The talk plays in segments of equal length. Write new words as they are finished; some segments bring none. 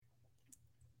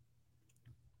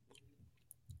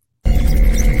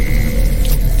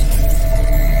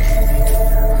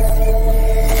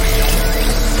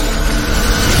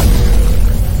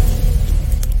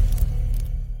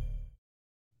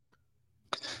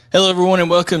Hello, everyone, and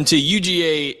welcome to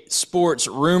UGA Sports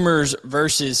Rumors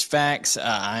versus Facts.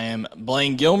 I am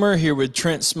Blaine Gilmer here with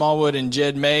Trent Smallwood and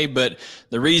Jed May. But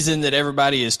the reason that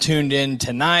everybody is tuned in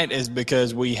tonight is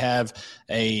because we have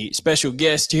a special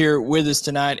guest here with us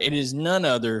tonight. It is none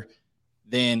other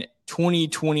than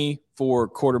 2024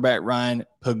 quarterback Ryan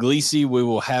Puglisi. We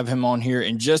will have him on here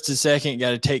in just a second.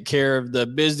 Got to take care of the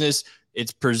business.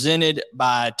 It's presented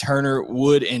by Turner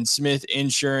Wood and Smith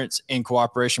Insurance in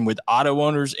cooperation with Auto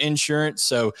Owners Insurance.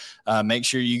 So make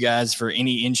sure you guys, for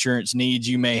any insurance needs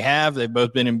you may have, they've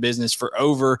both been in business for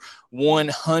over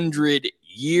 100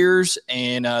 years,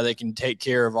 and they can take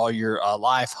care of all your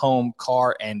life, home,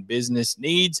 car, and business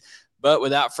needs. But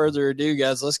without further ado,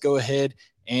 guys, let's go ahead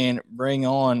and bring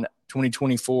on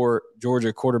 2024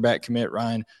 Georgia quarterback commit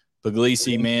Ryan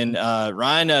Puglisi. Man,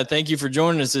 Ryan, thank you for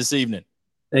joining us this evening.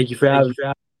 Thank you for having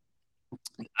me.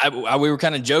 We were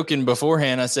kind of joking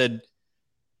beforehand. I said,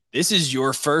 this is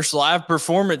your first live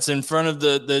performance in front of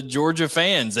the Georgia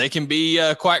fans. They can be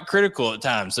quite critical at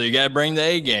times. So you got to bring the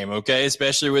A game, okay?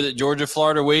 Especially with it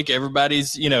Georgia-Florida week.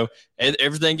 Everybody's,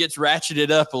 everything gets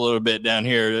ratcheted up a little bit down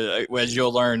here, as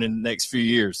you'll learn in the next few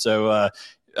years. So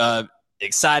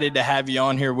excited to have you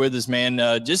on here with us, man.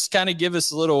 Just kind of give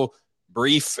us a little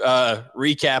brief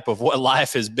recap of what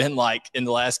life has been like in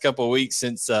the last couple of weeks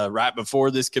since right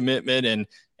before this commitment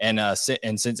and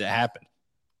since it happened.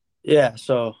 Yeah,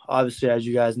 so obviously, as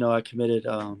you guys know, I committed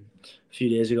a few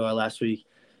days ago or last week.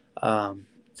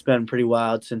 It's been pretty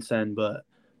wild since then, but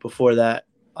before that,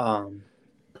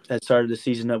 that started the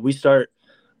season. We start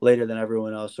later than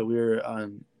everyone else, so we were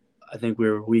on. I think we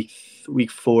were week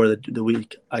 4 the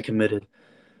week I committed,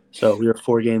 so we were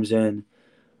 4 games in.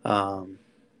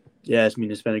 Yeah, I mean,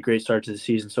 it's been a great start to the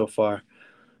season so far,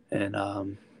 and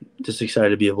just excited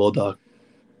to be a Bulldog.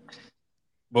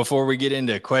 Before we get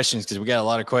into questions, because we got a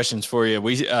lot of questions for you,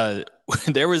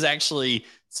 there was actually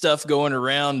stuff going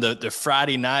around the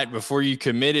Friday night before you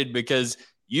committed, because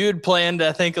you had planned,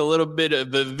 I think, a little bit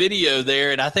of a video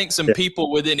there, and I think some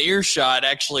people within earshot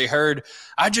actually heard,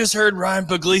 I just heard Ryan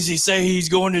Puglisi say he's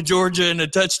going to Georgia and a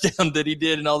touchdown that he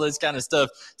did and all this kind of stuff.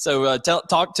 So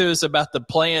talk to us about the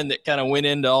plan that kind of went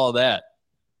into all of that.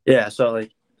 Yeah, so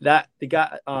like that, the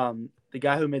guy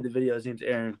who made the video, his name's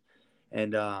Aaron,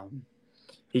 and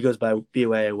he goes by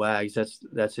BYA Wags.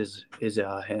 That's his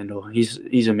handle.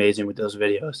 He's amazing with those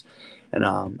videos, and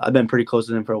I've been pretty close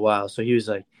to him for a while. So he was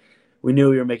like, we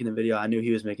knew we were making the video. I knew he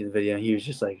was making the video. And he was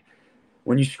just like,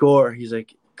 when you score, he's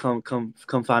like, come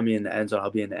find me in the end zone.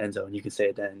 I'll be in the end zone. You can say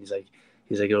it then. He's like,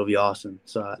 it'll be awesome.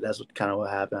 So that's kind of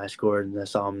what happened. I scored and I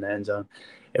saw him in the end zone.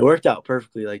 It worked out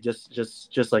perfectly, like just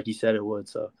like he said it would.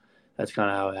 So that's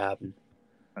kind of how it happened.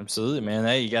 Absolutely, man.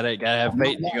 Hey, you gotta have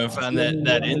faith. You're gonna find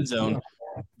that end zone.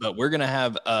 But we're going to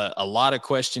have a lot of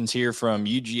questions here from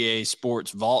UGA Sports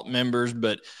Vault members.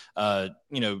 But,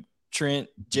 Trent,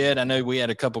 Jed, I know we had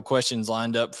a couple questions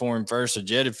lined up for him first. So,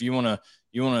 Jed, if you want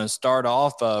to start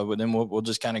off, then we'll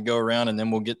just kind of go around, and then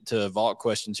we'll get to Vault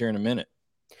questions here in a minute.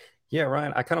 Yeah,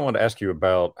 Ryan, I kind of want to ask you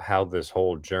about how this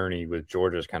whole journey with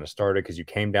Georgia has kind of started, because you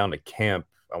came down to camp,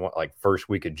 like first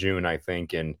week of June, I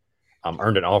think, and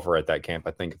earned an offer at that camp,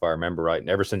 I think, if I remember right. And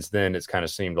ever since then, it's kind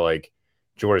of seemed like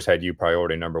Georgia's had you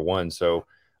priority number one. So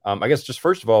I guess just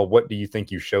first of all, what do you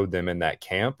think you showed them in that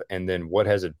camp? And then what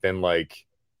has it been like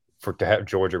to have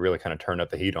Georgia really kind of turn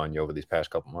up the heat on you over these past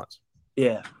couple months?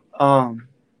 Yeah.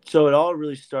 So it all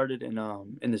really started in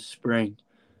the spring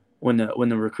when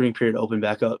the recruiting period opened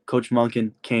back up. Coach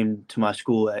Munkin came to my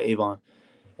school at Avon,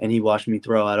 and he watched me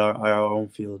throw at our own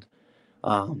field.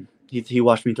 He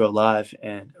watched me throw live,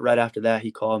 and right after that,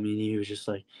 he called me and he was just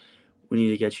like, we need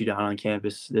to get you down on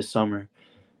campus this summer.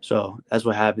 So that's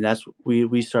what happened.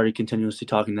 We started continuously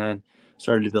talking then,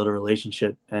 started to build a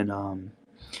relationship. And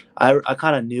I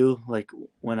kind of knew, like,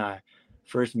 when I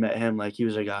first met him, like, he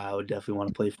was a guy I would definitely want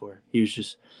to play for. He was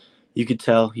just, you could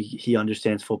tell he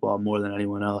understands football more than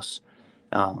anyone else.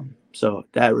 So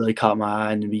that really caught my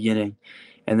eye in the beginning.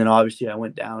 And then obviously I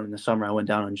went down in the summer. I went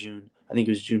down on I think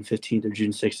it was June 15th or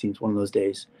June 16th, one of those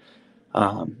days,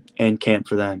 and camped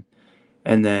for them.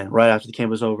 And then right after the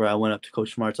camp was over, I went up to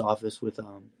Coach Smart's office with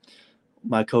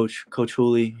my coach, Coach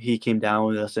Hooley. He came down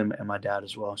with us and my dad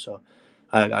as well. So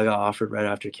I got offered right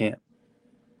after camp.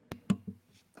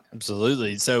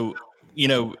 Absolutely. So,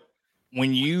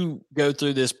 when you go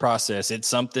through this process, it's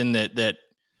something that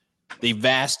the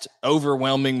vast,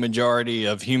 overwhelming majority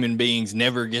of human beings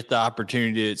never get the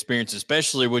opportunity to experience,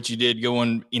 especially what you did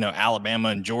going, Alabama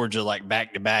and Georgia, like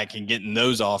back to back, and getting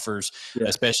those offers,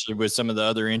 especially with some of the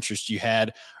other interests you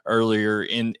had earlier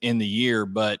in the year.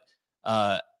 But,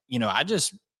 I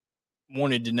just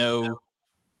wanted to know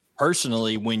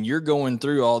personally, when you're going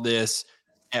through all this,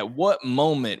 at what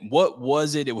moment, what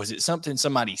was it? Was it something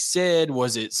somebody said?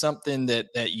 Was it something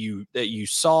that you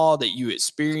saw, that you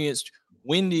experienced?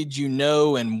 When did you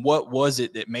know, and what was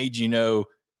it that made you know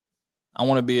I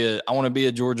want to be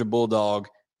a Georgia Bulldog?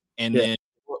 And Yeah. then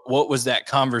what was that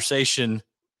conversation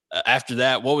after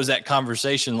that? What was that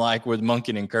conversation like with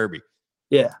Monken and Kirby?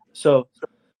 Yeah. So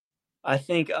I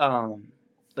think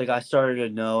like I started to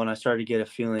know and I started to get a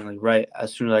feeling like right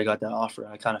as soon as I got that offer,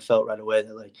 I kind of felt right away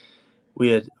that like we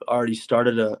had already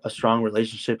started a strong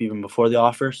relationship even before the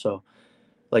offer. So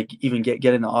like even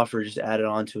getting the offer just added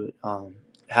on to it.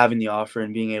 Having the offer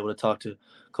and being able to talk to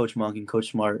Coach Monk and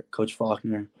Coach Smart, Coach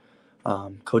Faulkner,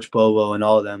 Coach Bobo, and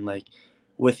all of them, like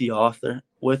with the offer,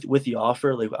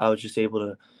 like I was just able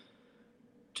to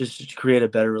just create a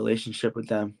better relationship with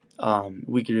them.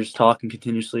 We could just talk and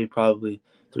continuously, probably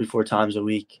 3-4 times a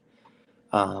week.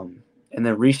 And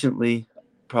then recently,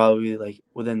 probably like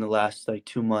within the last like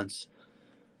 2 months,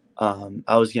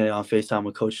 I was getting on FaceTime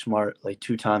with Coach Smart like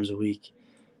 2 times a week,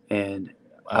 and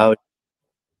Wow.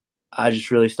 I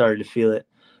just really started to feel it.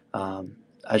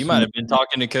 You might have been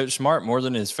talking to Coach Smart more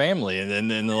than his family, and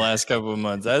then in the last couple of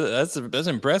months, that's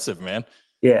impressive, man.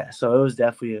 Yeah, so it was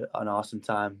definitely an awesome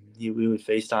time. We would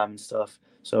FaceTime and stuff,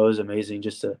 so it was amazing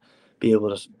just to be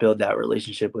able to build that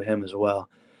relationship with him as well.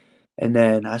 And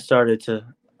then I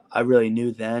really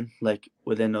knew then, like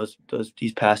within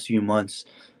these past few months,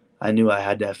 I knew I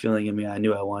had that feeling in me. I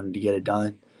knew I wanted to get it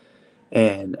done,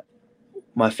 and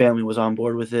my family was on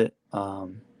board with it.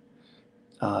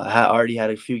 I had already had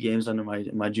a few games under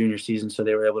my junior season, so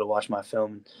they were able to watch my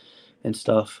film and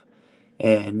stuff.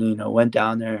 And went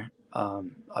down there,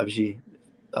 obviously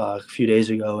a few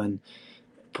days ago, and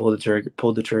pulled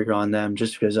the trigger on them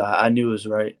just because I knew it was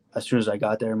right. As soon as I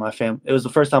got there, it was the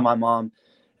first time my mom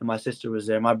and my sister was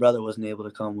there. My brother wasn't able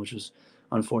to come, which was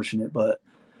unfortunate, but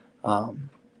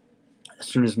as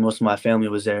soon as most of my family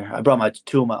was there, I brought my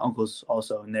two of my uncles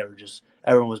also, and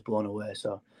everyone was blown away.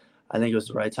 So I think it was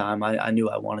the right time. I knew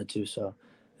I wanted to, so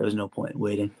there was no point in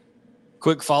waiting.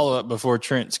 Quick follow-up before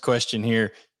Trent's question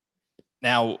here.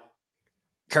 Now,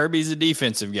 Kirby's a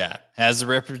defensive guy, has the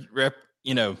rep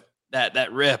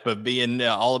that rep of being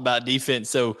all about defense.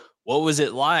 So what was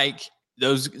it like,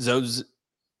 those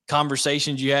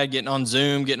conversations you had, getting on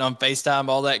Zoom, getting on FaceTime,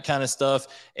 all that kind of stuff,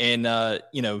 and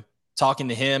talking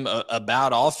to him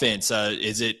about offense?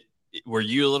 Were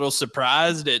you a little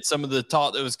surprised at some of the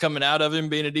talk that was coming out of him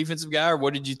being a defensive guy, or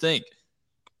what did you think?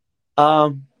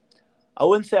 I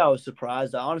wouldn't say I was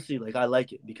surprised. I honestly I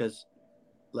like it because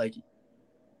like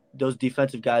those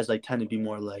defensive guys like tend to be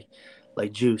more like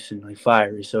juice and like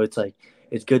fiery. So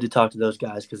it's good to talk to those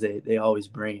guys because they always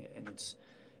bring it, and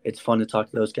it's fun to talk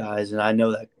to those guys. And I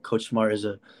know that Coach Smart has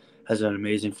an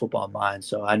amazing football mind.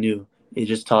 So I knew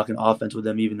just talking offense with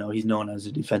him, even though he's known as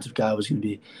a defensive guy, was going to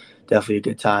be definitely a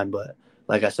good time. But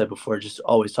like I said before, just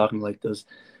always talking to like those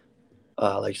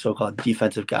like so-called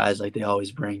defensive guys, like they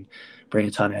always bring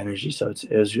a ton of energy. So it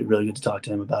was really good to talk to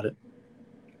him about it.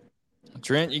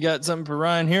 Trent, you got something for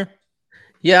Ryan here?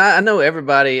 Yeah, I know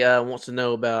everybody wants to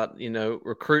know about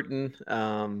recruiting.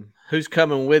 Who's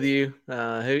coming with you?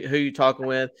 Who you talking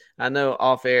with? I know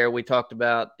off air we talked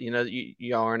about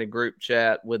you are in a group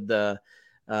chat with the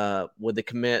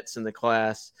commits in the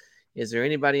class. Is there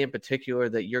anybody in particular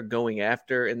that you're going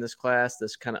after in this class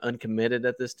that's kind of uncommitted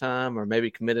at this time, or maybe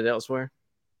committed elsewhere?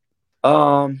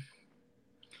 Like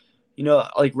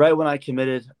right when I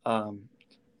committed,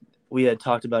 we had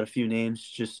talked about a few names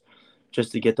just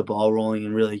to get the ball rolling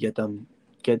and really get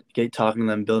talking to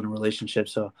them, building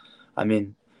relationships. So, I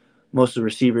mean, most of the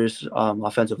receivers,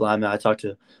 offensive linemen, I talked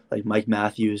to like Mike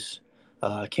Matthews,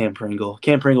 Cam Pringle.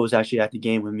 Cam Pringle was actually at the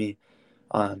game with me.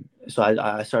 So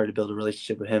I started to build a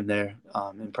relationship with him there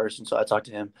in person. So I talked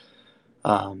to him.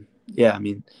 Yeah, I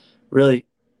mean, really,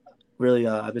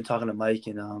 I've been talking to Mike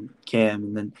and Cam,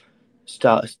 and then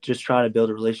just trying to build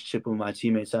a relationship with my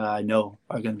teammates that I know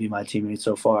are going to be my teammates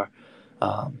so far.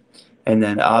 And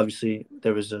then obviously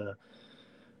there was a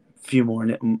few more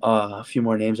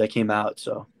names that came out.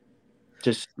 So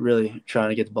just really trying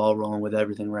to get the ball rolling with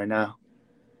everything right now.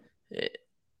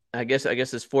 I guess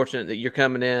it's fortunate that you're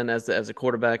coming in as a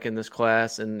quarterback in this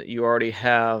class, and you already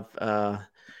have a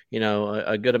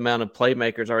good amount of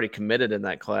playmakers already committed in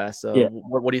that class. So yeah.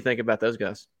 What do you think about those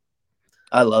guys?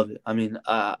 I love it. I mean,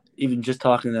 even just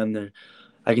talking to them,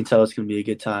 I can tell it's going to be a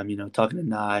good time. Talking to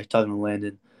Nye, talking to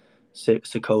Landon,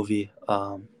 Sokovie,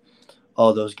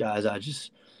 all those guys. I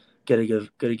just get a good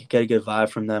vibe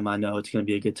from them. I know it's going to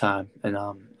be a good time, and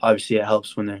obviously it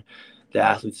helps when they're the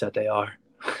athletes that they are.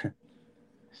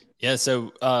 Yeah.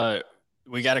 So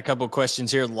we got a couple of questions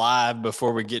here live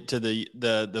before we get to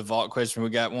the vault question. We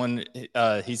got one.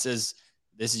 He says,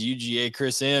 this is UGA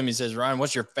Chris M. He says, Ryan,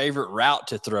 what's your favorite route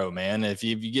to throw, man? If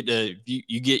you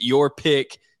get your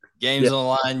pick, games on the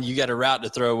line, you got a route to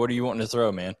throw. What are you wanting to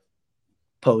throw, man?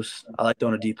 Post. I like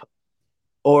throwing a deep post.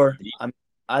 Or I'm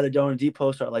either throwing a deep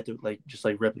post or I like to just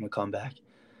ripping a comeback.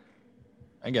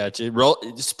 I got you.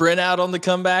 Sprint out on the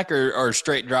comeback or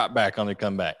straight drop back on the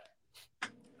comeback?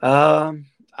 I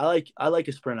like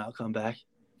a sprint out comeback,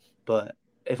 but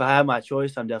if I have my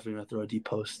choice, I'm definitely gonna throw a deep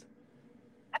post.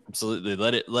 Absolutely,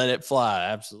 let it fly.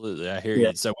 Absolutely, I hear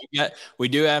you. So we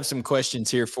do have some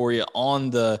questions here for you on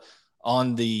the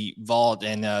vault,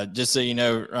 and just so you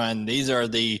know, Ryan, these are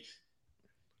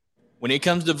when it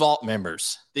comes to vault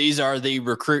members, these are the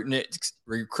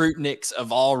recruitniks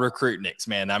of all recruitniks,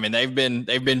 man. I mean, they've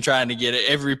been trying to get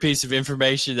every piece of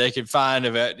information they could find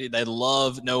about. They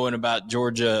love knowing about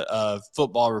Georgia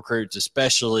football recruits,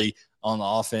 especially on the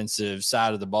offensive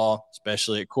side of the ball,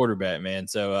 especially at quarterback, man.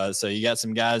 So you got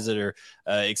some guys that are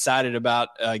excited about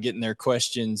getting their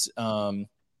questions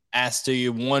asked to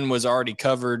you. One was already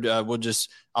covered. I'll just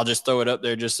throw it up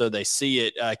there just so they see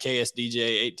it.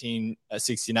 KSDJ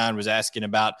 1869 was asking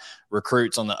about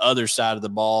recruits on the other side of the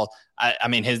ball. I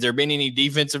mean, has there been any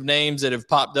defensive names that have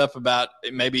popped up about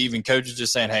maybe even coaches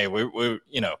just saying, hey, we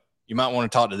you might want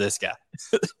to talk to this guy?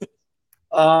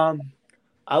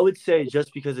 I would say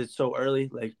just because it's so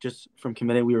early, just from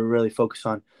committing, we were really focused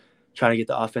on trying to get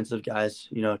the offensive guys,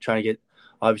 trying to get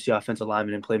obviously offensive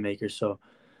linemen and playmakers. So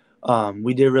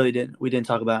we didn't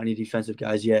talk about any defensive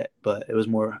guys yet, but it was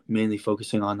mainly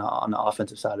focusing on the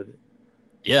offensive side of it.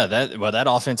 Yeah, that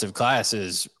offensive class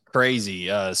is crazy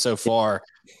so far.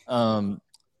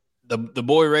 The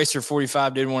boy racer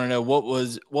 45 did want to know what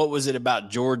was it about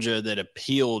Georgia that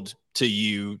appealed to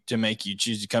you to make you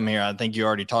choose to come here? I think you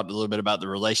already talked a little bit about the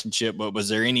relationship, but was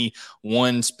there any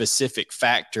one specific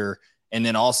factor? And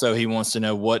then also he wants to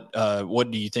know what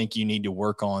do you think you need to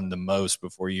work on the most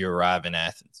before you arrive in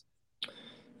Athens?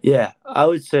 Yeah, I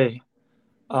would say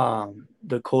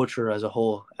the culture as a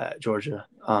whole at Georgia.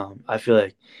 I feel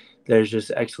like there's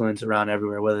just excellence around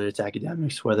everywhere, whether it's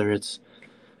academics, whether it's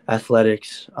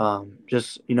athletics.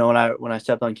 Just when I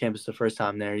stepped on campus the first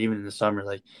time there, even in the summer,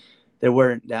 there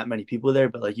weren't that many people there,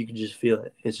 but you can just feel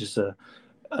it. It's just an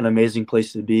amazing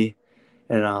place to be,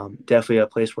 and definitely a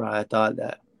place where I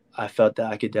felt that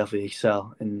I could definitely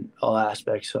excel in all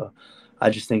aspects. So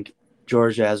I just think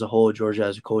Georgia as a whole, Georgia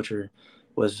as a culture,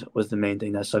 was the main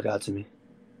thing that stuck out to me.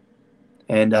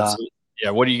 And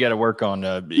what do you got to work on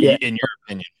in your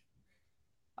opinion?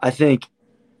 I think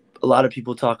a lot of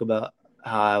people talk about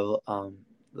how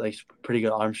I have pretty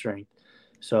good arm strength.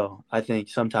 So I think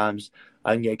sometimes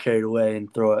I can get carried away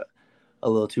and throw it a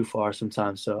little too far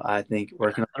sometimes. So I think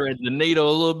working on thread the needle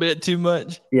a little bit too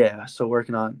much. Yeah. So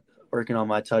working on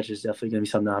my touch is definitely going to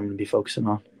be something I'm going to be focusing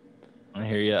on. I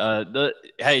hear you.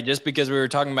 Hey, just because we were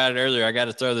talking about it earlier, I got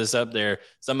to throw this up there.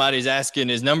 Somebody's asking,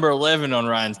 is number 11 on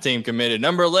Ryan's team committed?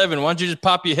 Number 11, why don't you just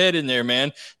pop your head in there,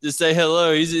 man? Just say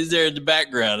hello. He's there in the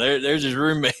background. There's his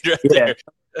roommate right there.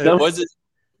 What's it?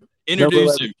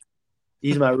 Introduce him.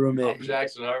 He's my roommate. I'm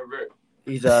Jackson Herbert.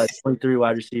 He's a 23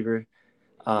 wide receiver.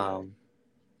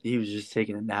 He was just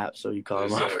taking a nap, so you caught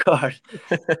him off guard.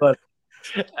 But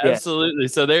absolutely.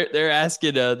 So they're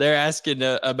asking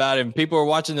about him. People are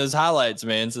watching those highlights,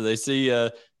 man. So they see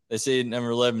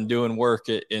number 11 doing work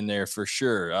in there for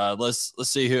sure. Let's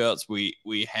see who else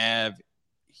we have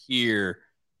here.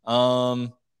 All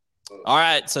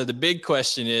right. So the big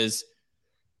question is,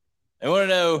 they want to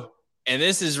know, and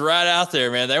this is right out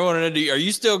there, man. They want to know, are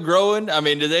you still growing? I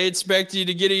mean, do they expect you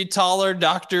to get any taller?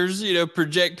 Doctors,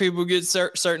 project people get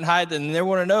certain height, and they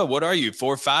want to know, what are you,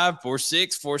 4'5",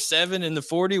 4'6", 4'7" in the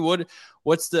 40?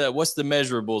 What's the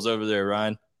measurables over there,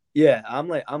 Ryan? Yeah,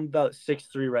 I'm about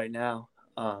 6'3" right now.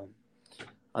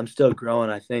 I'm still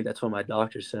growing. I think that's what my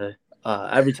doctors say.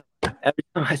 Every time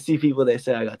I see people, they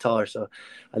say I got taller, so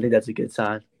I think that's a good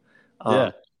sign.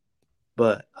 Yeah.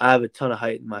 But I have a ton of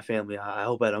height in my family. I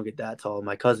hope I don't get that tall.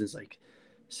 My cousin's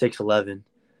 6'11",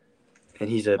 and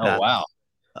he's wow.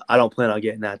 I don't plan on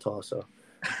getting that tall, so.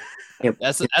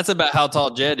 That's about how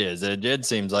tall Jed is. Jed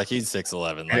seems like he's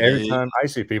 6'11". Every time I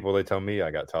see people, they tell me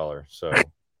I got taller. So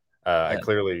I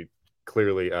clearly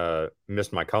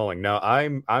missed my calling. Now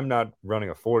I'm not running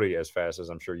a 40 as fast as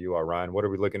I'm sure you are, Ryan. What are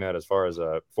we looking at as far as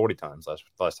 40 times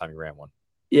last time you ran one?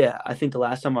 Yeah, I think the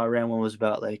last time I ran one was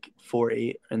about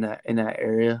 4.8 in that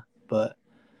area. But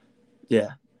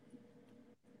yeah.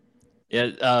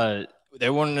 Yeah, they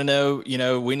wanted to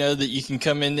know, we know that you can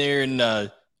come in there and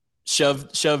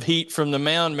shove heat from the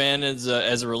mound, man, as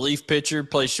a relief pitcher,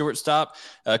 play shortstop.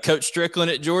 Coach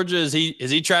Strickland at Georgia, has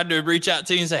he tried to reach out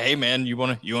to you and say, hey man, you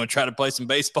want to try to play some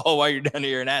baseball while you're down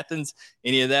here in Athens?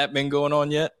 Any of that been going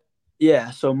on yet?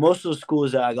 Yeah, so most of the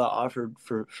schools that I got offered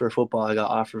for football, I got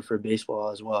offered for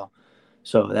baseball as well.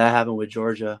 So that happened with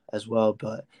Georgia as well.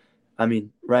 But I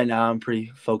mean, right now I'm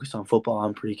pretty focused on football.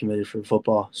 I'm pretty committed for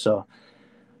football. So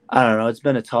I don't know. It's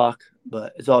been a talk,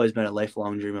 but it's always been a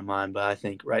lifelong dream of mine. But I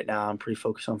think right now I'm pretty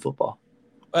focused on football.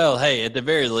 Well, hey, at the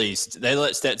very least, they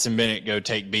let Stetson Bennett go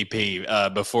take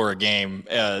BP before a game,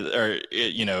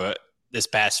 this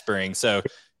past spring. So,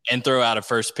 and throw out a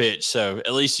first pitch. So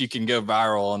at least you can go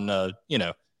viral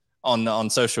on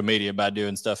social media by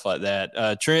doing stuff like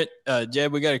that. Trent,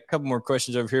 Jed, we got a couple more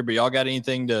questions over here, but y'all got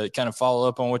anything to kind of follow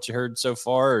up on what you heard so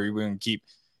far, or are you going to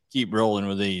keep rolling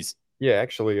with these? Yeah,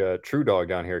 actually, True Dog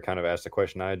down here kind of asked a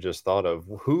question I had just thought of.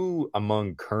 Who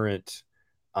among current,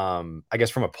 I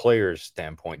guess from a player's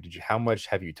standpoint, how much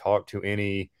have you talked to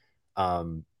any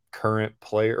current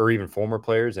player or even former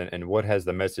players, and what has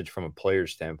the message from a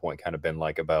player's standpoint kind of been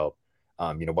like about,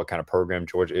 what kind of program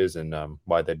Georgia is and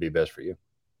why that'd be best for you?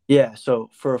 Yeah, so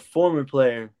for a former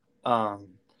player, I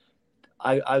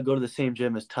go to the same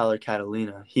gym as Tyler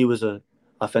Catalina. He was a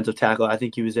offensive tackle. I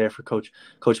think he was there for Coach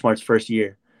Smart's first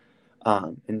year.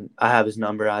 And I have his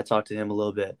number. I talked to him a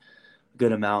little bit, a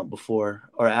good amount before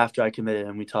or after I committed,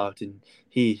 and we talked, and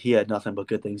he had nothing but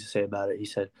good things to say about it. He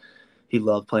said he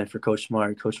loved playing for Coach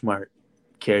Smart. Coach Smart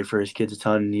cared for his kids a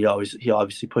ton, and he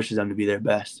obviously pushes them to be their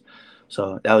best.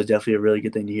 So that was definitely a really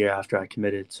good thing to hear after I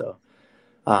committed. So,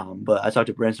 but I talked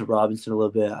to Branson Robinson a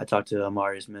little bit. I talked to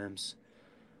Amarius Mims.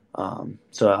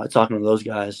 So I talking to those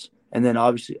guys, and then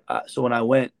obviously, so when I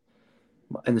went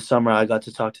in the summer, I got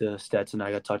to talk to Stetson.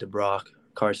 I got to talk to Brock,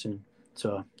 Carson.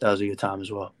 So that was a good time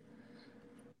as well.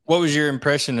 What was your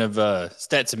impression of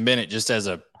Stetson Bennett just as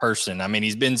a person? I mean,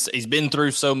 he's been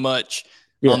through so much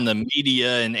on the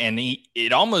media, and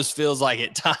it almost feels like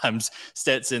at times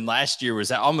Stetson last year was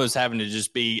almost having to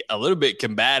just be a little bit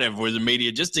combative with the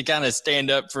media just to kind of stand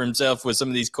up for himself with some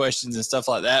of these questions and stuff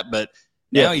like that. But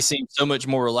now he seems so much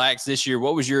more relaxed this year.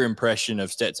 What was your impression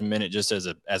of Stetson Bennett just as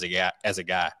a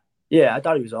guy? Yeah, I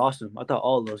thought he was awesome. I thought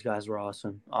all of those guys were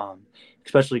awesome,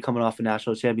 especially coming off a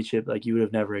national championship. Like, you would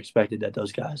have never expected that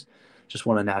those guys just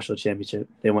won a national championship.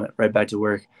 They went right back to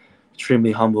work.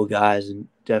 Extremely humble guys, and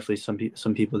definitely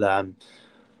some people that I'm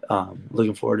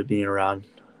looking forward to being around.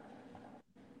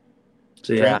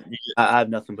 So, yeah, I have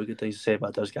nothing but good things to say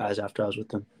about those guys after I was with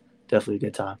them. Definitely a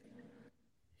good time.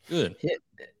 Good.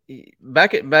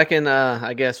 Back in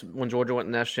I guess when Georgia won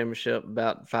the national championship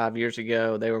about 5 years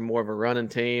ago, they were more of a running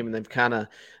team, and they've kind of,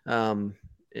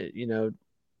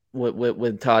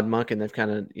 with Todd Monken, they've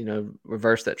kind of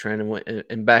reversed that trend and went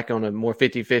and back on a more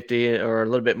 50-50 or a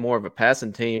little bit more of a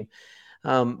passing team.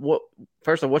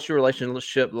 First of all, what's your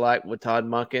relationship like with Todd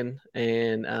Monken,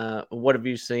 and what have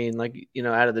you seen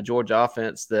out of the Georgia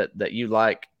offense that you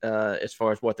like as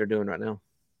far as what they're doing right now?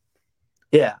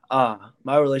 Yeah,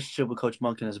 my relationship with Coach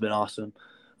Monken has been awesome.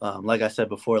 Like I said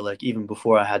before, even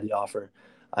before I had the offer,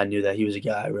 I knew that he was a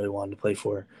guy I really wanted to play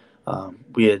for.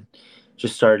 We had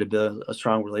just started to build a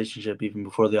strong relationship even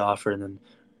before the offer, and then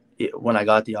when I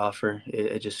got the offer,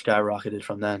 it just skyrocketed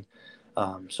from then.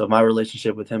 So my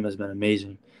relationship with him has been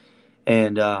amazing,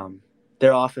 and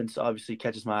their offense obviously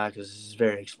catches my eye because it's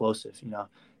very explosive.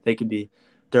 They could be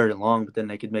third and long, but then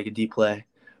they could make a deep play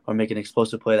or make an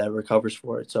explosive play that recovers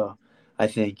for it. So I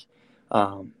think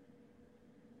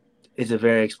it's a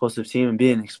very explosive team, and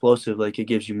being explosive, it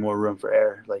gives you more room for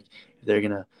error. If they're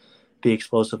gonna be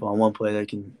explosive on one play, they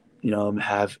can,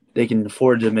 they can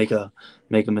afford to make a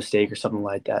mistake or something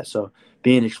like that. So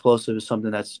being explosive is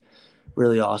something that's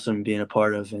really awesome being a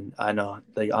part of, and I know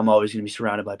I'm always gonna be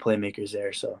surrounded by playmakers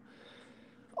there. So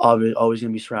always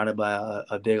gonna be surrounded by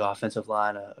a big offensive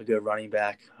line, a good running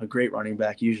back, a great running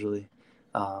back usually.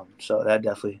 So that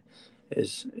definitely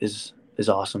is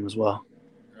awesome as well.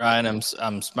 Ryan,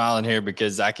 I'm smiling here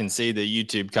because I can see the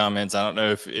YouTube comments. I don't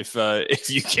know if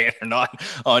you can or not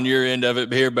on your end of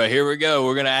it here, but here we go.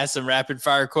 We're gonna ask some rapid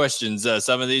fire questions.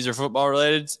 Some of these are football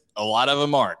related, a lot of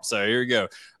them aren't. So here we go.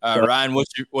 Ryan,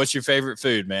 what's your favorite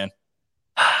food, man?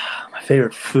 My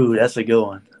favorite food. That's a good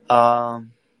one.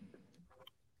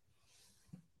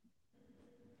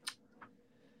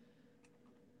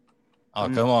 Oh,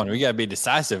 come on. We got to be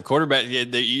decisive. Quarterback,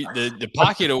 the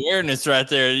pocket awareness right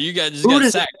there. You got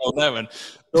sacked on that one.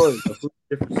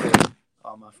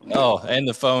 Oh, and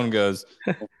the phone goes.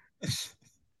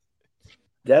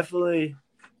 Definitely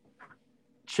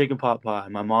chicken pot pie.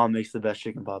 My mom makes the best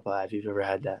chicken pot pie if you've ever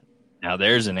had that. Now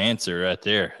there's an answer right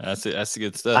there. That's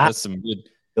good stuff. That's some good.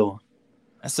 Cool.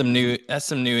 That's some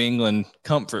New England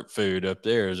comfort food up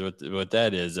there is what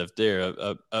that is up there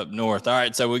up north. All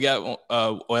right, so we got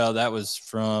that was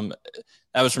from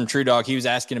True Dog. He was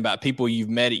asking about people you've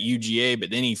met at UGA,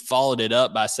 but then he followed it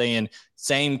up by saying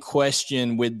same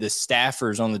question with the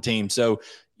staffers on the team. So,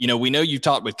 we know you've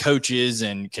talked with coaches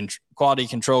and quality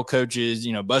control coaches,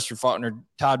 Buster Faulkner,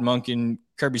 Todd Monken,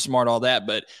 Kirby Smart, all that.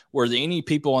 But were there any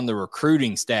people on the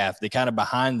recruiting staff, the kind of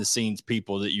behind the scenes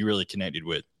people that you really connected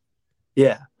with?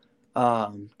 Yeah.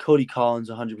 Cody Collins,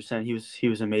 100%. He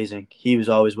was amazing. He was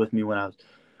always with me when I was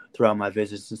throughout my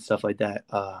visits and stuff like that.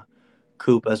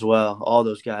 Coop as well. All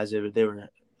those guys, they were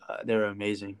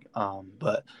amazing.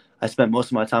 But I spent most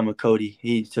of my time with Cody.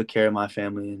 He took care of my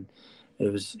family, and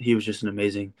he was just an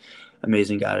amazing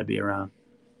guy to be around.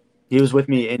 He was with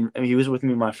me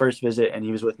my first visit, and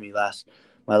he was with me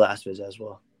my last visit as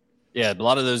well. Yeah, a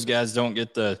lot of those guys don't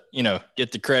get the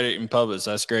credit in public.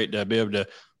 So that's great to be able to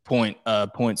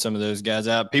point some of those guys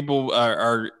out. People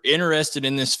are interested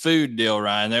in this food deal,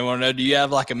 Ryan. They want to know, do you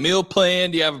have like a meal plan?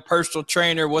 Do you have a personal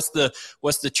trainer? What's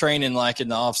the training like in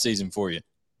the off season for you?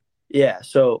 Yeah.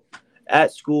 So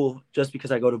at school, just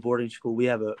because I go to boarding school, we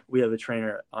have a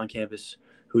trainer on campus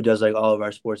who does like all of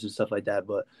our sports and stuff like that.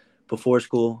 But before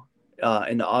school,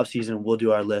 in the off season, we'll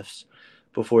do our lifts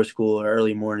before school or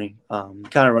early morning,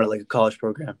 kind of run it like a college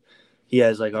program. He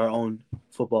has like our own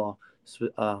football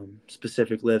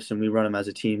specific lifts, and we run them as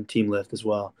a team lift as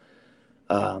well.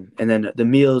 And then the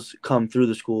meals come through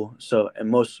the school. So,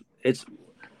 and it's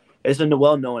a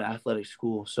well-known athletic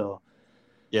school. So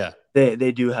yeah,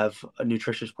 they do have a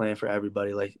nutritious plan for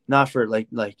everybody. Like not for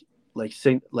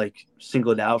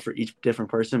singled out for each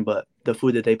different person, but the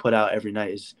food that they put out every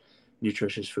night is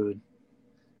nutritious food.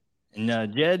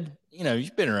 And Jed,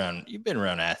 you've been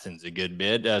around Athens a good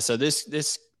bit. So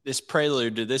this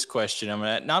prelude to this question,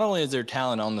 not only is there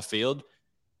talent on the field,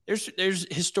 there's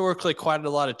historically quite a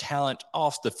lot of talent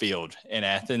off the field in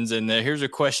Athens. And here's a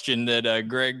question that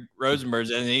Greg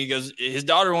Rosenberg's, and he goes, his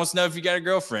daughter wants to know if you got a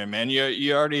girlfriend, man.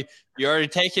 You already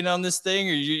taking on this thing,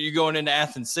 or you going into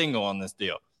Athens single on this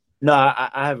deal? No, I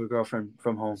have a girlfriend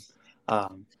from home.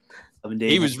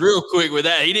 He was real quick with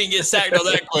that. He didn't get sacked on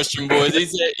that question, boys.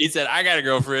 He said I got a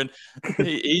girlfriend.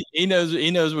 He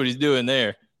knows what he's doing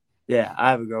there. Yeah,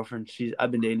 I have a girlfriend. I've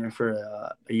been dating her for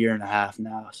a year and a half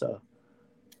now. So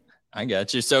I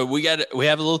got you. So we have a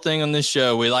little thing on this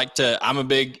show. We like to. I'm a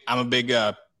big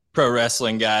pro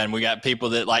wrestling guy, and we got people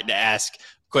that like to ask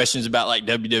questions about like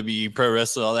WWE, pro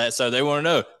wrestling, all that. So they want to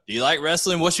know: do you like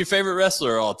wrestling? What's your favorite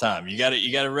wrestler of all time? You got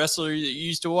a wrestler that you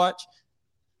used to watch?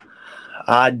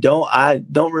 I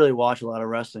don't really watch a lot of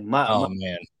wrestling.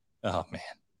 Man.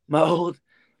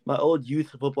 My old youth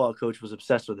football coach was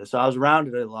obsessed with it, so I was around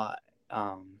it a lot.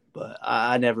 But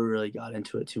I never really got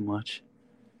into it too much.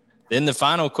 Then the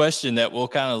final question that we'll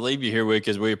kind of leave you here with,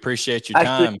 because we appreciate your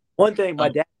time. One thing, my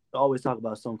dad always talk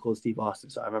about Stone Cold Steve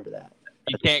Austin, so I remember that.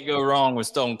 You can't go wrong with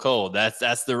Stone Cold.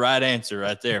 That's the right answer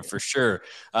right there for sure.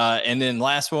 And then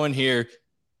last one here.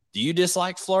 Do you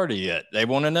dislike Florida yet? They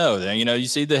want to know. You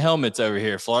see the helmets over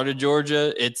here. Florida,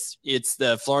 Georgia. It's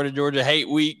the Florida, Georgia hate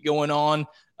week going on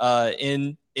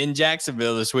in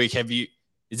Jacksonville this week.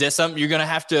 Is that something you're going to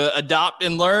have to adopt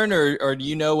and learn, or do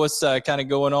you know what's kind of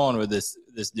going on with this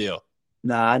deal?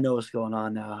 Nah, I know what's going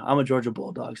on now. I'm a Georgia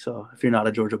Bulldog, so if you're not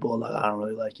a Georgia Bulldog, I don't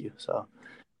really like you. So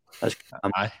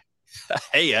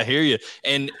hey, I hear you.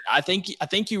 And I think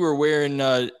you were wearing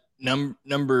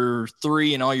number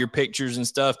 3 in all your pictures and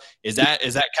stuff. Is that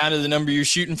kind of the number you're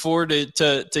shooting for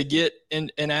to get in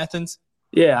Athens?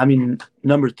 Yeah, I mean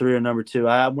number 3 or number 2.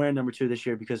 I'm wearing number 2 this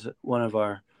year because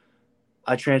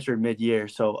I transferred mid-year,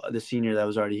 so the senior that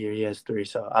was already here, he has 3,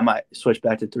 so I might switch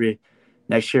back to 3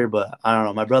 next year. But I don't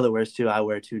know. My brother wears 2. I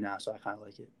wear 2 now, so I kind of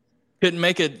like it. Couldn't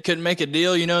make a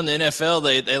deal, in the NFL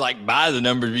they like buy the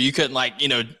numbers, but you couldn't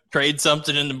trade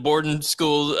something in the boarding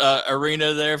school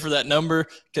arena there for that number.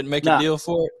 Couldn't make a deal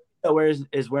for it.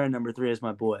 Is wearing number 3 is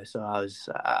my boy, so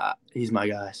he's my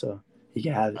guy, so he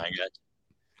can have it. I got you.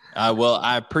 Well,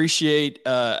 I appreciate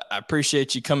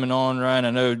you coming on, Ryan. I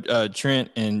know Trent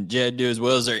and Jed do as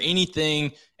well. Is there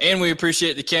anything? And we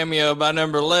appreciate the cameo by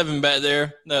number 11 back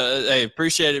there. Hey,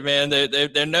 appreciate it, man.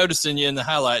 They're noticing you in the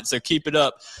highlights, so keep it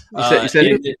up. You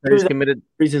said he's committed.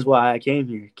 Reasons why I came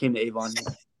to Avon.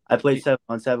 I played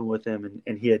 7-on-7 with him,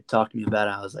 and he had talked to me about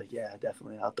it. I was like, yeah,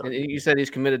 definitely. And you said he's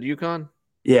committed to UConn?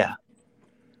 Yeah.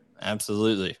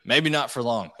 Absolutely. Maybe not for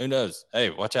long. Who knows? Hey,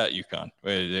 watch out, UConn.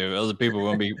 Other people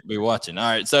will be watching. All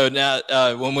right. So now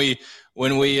when we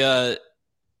let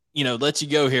you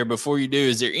go here, before you do,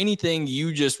 is there anything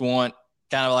you just want,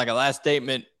 kind of like a last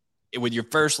statement, with your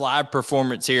first live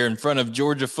performance here in front of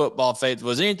Georgia football faithful,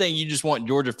 was there anything you just want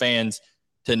Georgia fans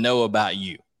to know about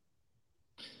you?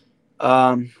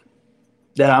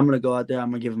 That I'm going to go out there. I'm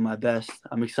going to give them my best.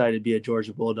 I'm excited to be a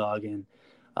Georgia Bulldog, and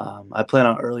I plan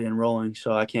on early enrolling,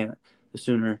 so I can't. The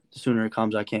sooner it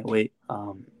comes, I can't wait.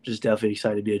 Just definitely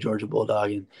excited to be a Georgia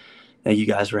Bulldog, and thank you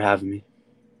guys for having me.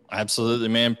 Absolutely,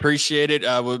 man. Appreciate it.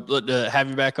 Would love to have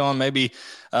you back on maybe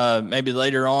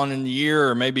later on in the year,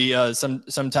 or maybe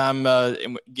sometime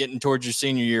getting towards your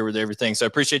senior year with everything. So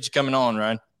appreciate you coming on,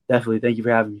 Ryan. Definitely. Thank you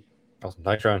for having me. Awesome.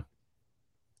 Thanks, Ryan.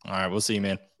 All right. We'll see you,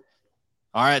 man.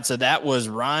 All right. So that was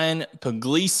Ryan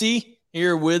Puglisi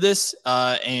here with us.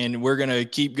 And we're going to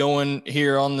keep going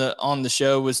here on the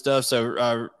show with stuff.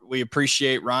 So we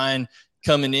appreciate Ryan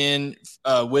coming in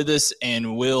with us,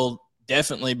 and we'll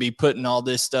definitely be putting all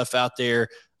this stuff out there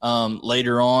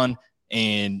later on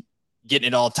and getting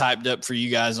it all typed up for you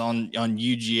guys on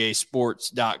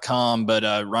UGAsports.com.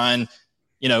 But Ryan,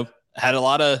 had a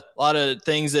lot of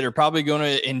things that are probably going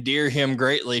to endear him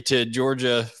greatly to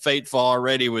Georgia faithful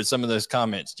already with some of those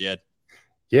comments, Jed.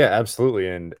 Yeah, absolutely.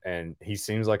 And he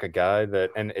seems like a guy that,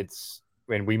 and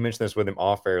we mentioned this with him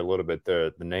off air a little bit,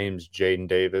 the names Jaden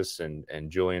Davis and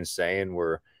Julian Sayin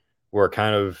were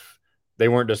kind of, they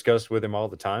weren't discussed with him all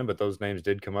the time, but those names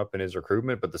did come up in his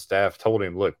recruitment. But the staff told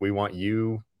him, look, we want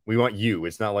you.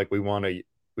 It's not like we want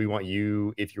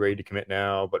you if you're ready to commit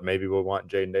now, but maybe we'll want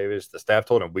Jaden Davis. The staff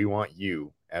told him, we want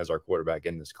you as our quarterback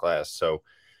in this class. So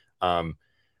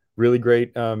really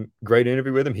great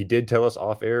interview with him. He did tell us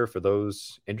off air, for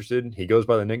those interested, he goes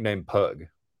by the nickname Pug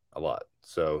a lot.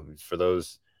 So for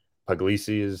those,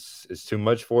 Puglisi is too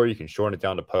much for you can shorten it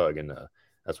down to Pug, and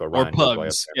that's what Ryan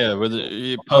goes by. Yeah, with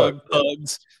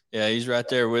Pugs. Yeah, he's right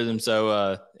there with him.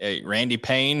 So Randy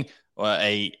Payne,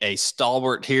 a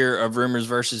stalwart here of Rumors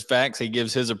versus Facts, he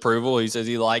gives his approval. He says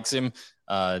he likes him.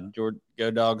 Go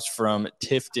Dogs from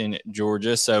Tifton,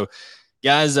 Georgia. So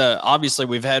guys, obviously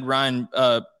we've had Ryan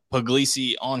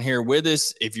Puglisi on here with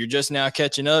us. If you're just now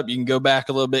catching up, you can go back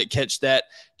a little bit, catch that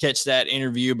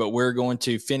interview, but we're going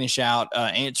to finish out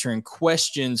answering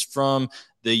questions from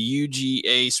the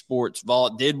UGA Sports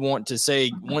Vault. Did want to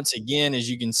say once again, as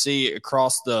you can see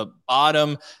across the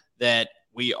bottom, that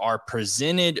we are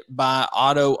presented by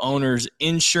Auto Owners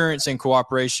Insurance in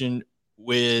cooperation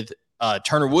with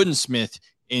Turner Wood & Smith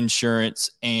Insurance.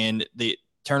 And the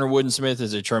Turner Wood & Smith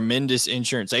is a tremendous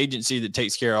insurance agency that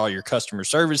takes care of all your customer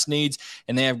service needs,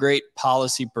 and they have great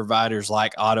policy providers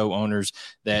like Auto Owners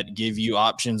that give you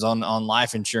options on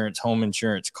life insurance, home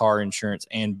insurance, car insurance,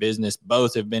 and business.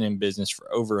 Both have been in business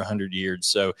for over 100 years,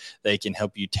 so they can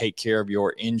help you take care of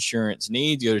your insurance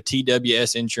needs. Go to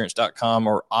twsinsurance.com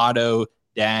or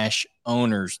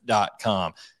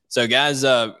auto-owners.com. So, guys,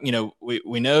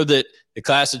 we know that the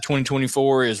class of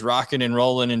 2024 is rocking and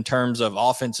rolling in terms of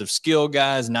offensive skill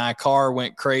guys. Carr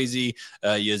went crazy.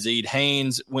 Yazid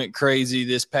Haynes went crazy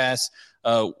this past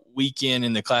weekend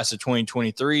in the class of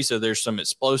 2023. So there's some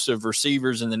explosive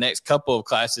receivers in the next couple of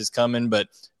classes coming. But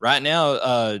right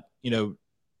now,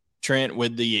 Trent,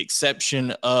 with the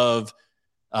exception of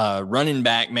running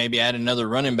back, maybe add another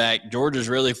running back, Georgia's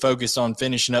really focused on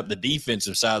finishing up the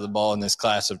defensive side of the ball in this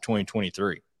class of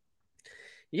 2023.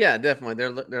 Yeah, definitely.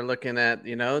 They're looking at,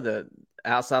 the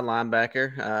outside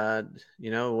linebacker.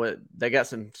 What they got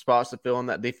some spots to fill on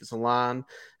that defensive line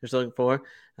they're still looking for.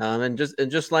 And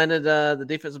just landed the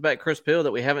defensive back Chris Pill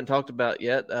that we haven't talked about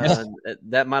yet.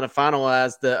 That might have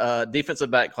finalized the defensive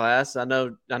back class. I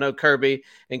know Kirby,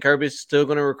 and Kirby's still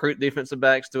going to recruit defensive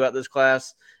backs throughout this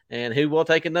class, and he will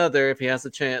take another if he has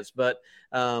the chance. But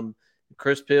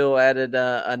Chris Pill added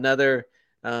another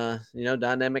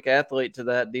dynamic athlete to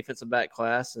that defensive back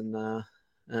class, and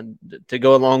to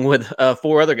go along with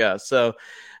 4 other guys. So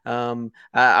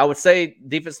I would say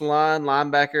defensive line,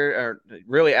 linebacker, or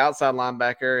really outside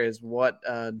linebacker is what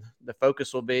the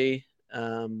focus will be.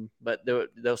 But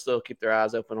they'll still keep their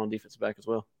eyes open on defensive back as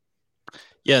well.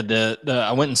 Yeah,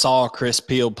 I went and saw Chris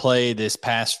Peel play this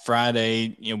past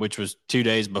Friday, which was 2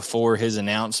 days before his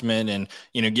announcement, and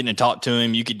getting to talk to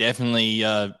him, you could definitely.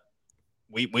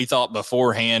 We thought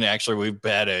beforehand, actually, we've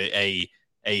had a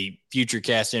future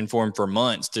cast in for him for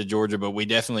months to Georgia, but we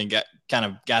definitely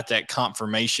got that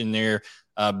confirmation there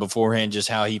beforehand, just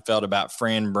how he felt about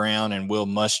Fran Brown and Will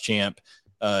Muschamp,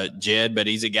 Jed. But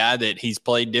he's a guy that he's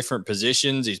played different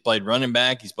positions. He's played running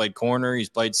back, he's played corner, he's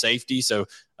played safety. So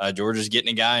Georgia's getting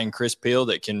a guy in Chris Peel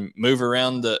that can move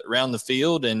around the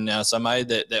field, and somebody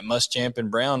that Muschamp and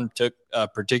Brown took a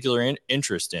particular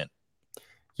interest in.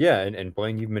 Yeah, and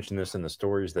Blaine, you've mentioned this in the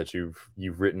stories that you've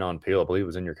written on Peel. I believe it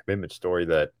was in your commitment story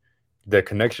that the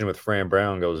connection with Fran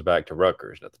Brown goes back to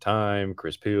Rutgers. At the time,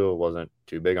 Chris Peel wasn't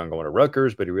too big on going to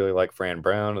Rutgers, but he really liked Fran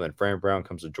Brown. And then Fran Brown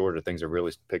comes to Georgia. Things have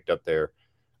really picked up there,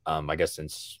 I guess,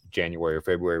 since January or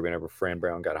February, whenever Fran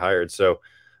Brown got hired. So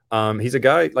he's a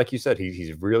guy, like you said,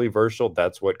 he's really versatile.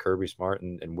 That's what Kirby Smart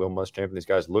and Will Muschamp and these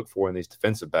guys look for in these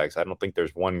defensive backs. I don't think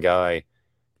there's one guy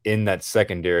in that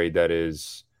secondary that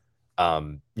is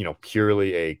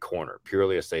purely a corner,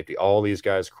 purely a safety. All these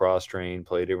guys cross-train,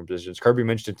 play different positions. Kirby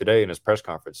mentioned it today in his press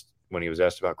conference when he was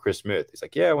asked about Chris Smith. He's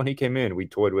like, yeah, when he came in, we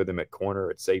toyed with him at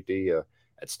corner, at safety,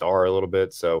 at star a little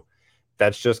bit. So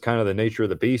that's just kind of the nature of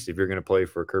the beast if you're going to play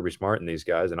for Kirby Smart and these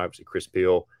guys. And obviously Chris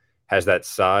Peel has that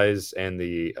size and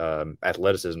the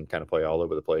athleticism kind of play all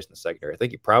over the place in the secondary. I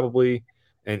think he probably –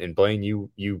 and Blaine,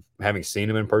 you having seen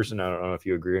him in person, I don't know if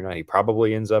you agree or not, he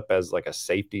probably ends up as like a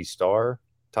safety star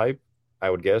type, I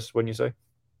would guess, wouldn't you say?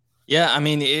 Yeah, I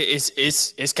mean,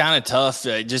 it's kind of tough.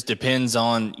 It just depends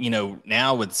on,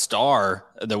 now with Star,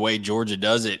 the way Georgia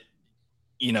does it,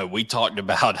 we talked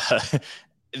about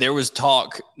there was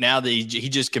talk now that he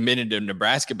just committed to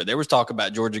Nebraska, but there was talk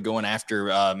about Georgia going after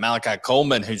Malachi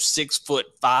Coleman, who's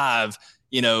 6'5",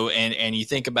 and you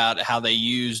think about how they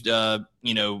used,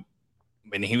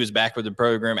 when he was back with the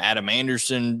program. Adam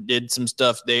Anderson did some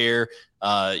stuff there.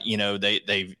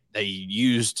 They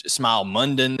used Smile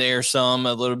Munden there a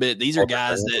little bit. These are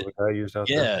guys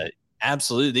that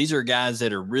absolutely. These are guys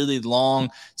that are really long.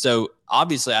 So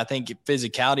obviously, I think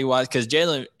physicality wise, because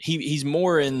Jalen, he's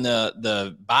more in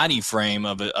the body frame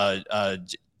of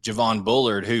Javon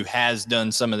Bullard, who has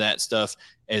done some of that stuff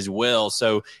as well.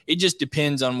 So it just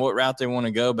depends on what route they want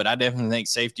to go. But I definitely think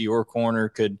safety or corner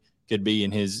could be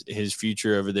in his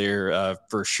future over there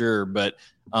for sure. But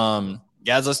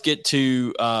guys, let's get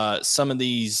to some of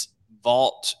these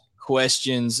vault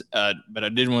questions. But I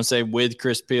did want to say with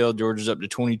Chris Peel, Georgia's up to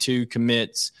 22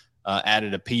 commits,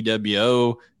 added a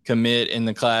PWO commit in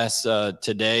the class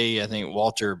today. I think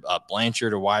Walter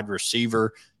Blanchard, a wide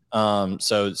receiver.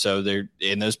 So they're,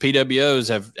 and those PWOs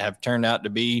have turned out to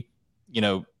be,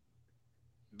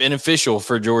 beneficial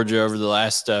for Georgia over the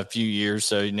last few years.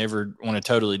 So you never want to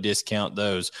totally discount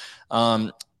those.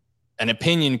 An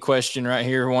opinion question right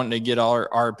here, wanting to get all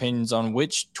our opinions on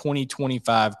which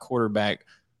 2025 quarterback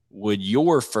would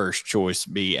your first choice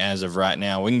be as of right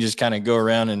now. We can just kind of go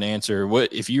around and answer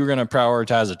what, if you were going to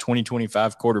prioritize a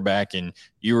 2025 quarterback and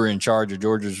you were in charge of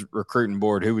Georgia's recruiting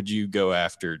board, who would you go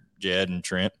after, Jed and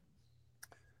Trent?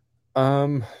 I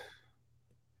mean,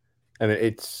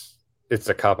 it's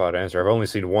a cop-out answer. I've only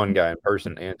seen one guy in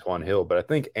person, Antoine Hill, but I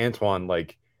think Antoine,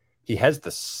 he has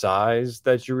the size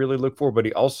that you really look for, but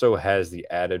he also has the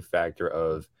added factor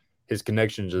of his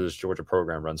connection to this Georgia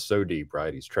program runs so deep,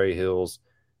 right? He's Trey Hill's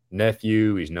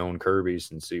nephew. He's known Kirby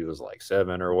since he was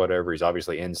 7 or whatever. He's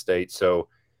obviously in-state. So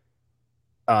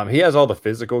he has all the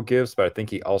physical gifts, but I think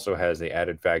he also has the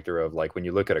added factor of, when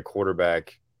you look at a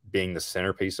quarterback being the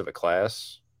centerpiece of a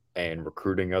class and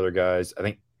recruiting other guys, I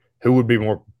think who would be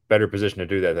better position to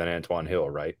do that than Antoine Hill,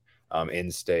 right?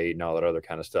 In-state and all that other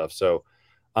kind of stuff. So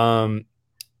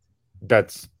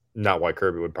that's not why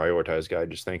Kirby would prioritize guy,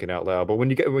 just thinking out loud. But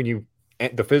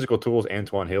the physical tools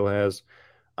Antoine Hill has,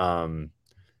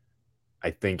 I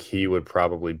think he would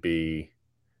probably be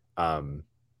the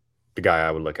guy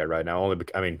I would look at right now.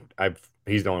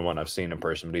 He's the only one I've seen in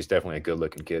person, but he's definitely a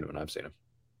good-looking kid when I've seen him.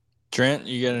 Trent,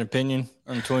 you got an opinion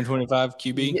on 2025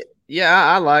 QB? Yeah,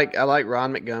 I like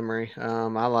Ron Montgomery.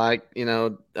 I like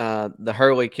the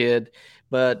Hurley kid,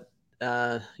 but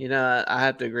I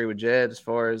have to agree with Jed as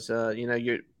far as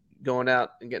you're going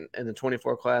out and getting in the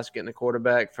 24 class, getting a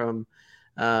quarterback from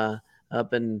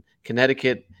up in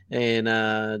Connecticut, and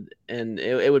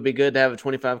it would be good to have a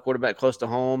 25 quarterback close to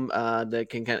home that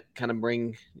can kind of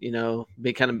bring be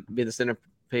the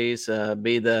centerpiece,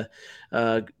 be the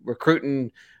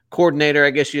recruiting coordinator,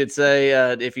 I guess you'd say,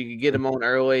 if you could get them on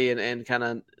early and kind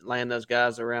of land those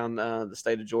guys around the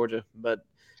state of Georgia. But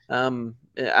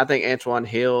I think Antoine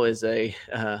Hill is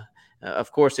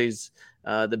of course, he's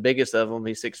the biggest of them.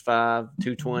 He's 6'5",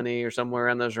 220 or somewhere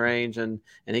around those range, and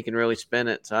he can really spin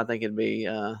it. So I think it'd be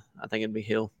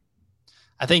Hill.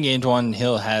 I think Antoine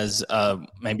Hill has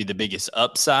maybe the biggest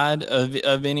upside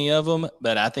of any of them,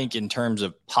 but I think in terms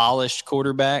of polished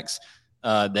quarterbacks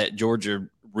that Georgia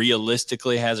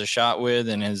realistically has a shot with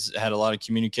and has had a lot of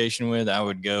communication with, I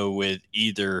would go with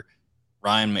either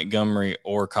Ryan Montgomery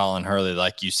or Colin Hurley.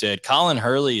 Like you said, Colin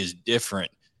Hurley is different,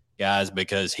 guys,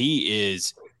 because he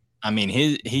is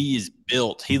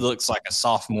built. He looks like a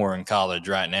sophomore in college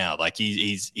right now.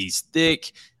 He's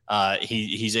thick.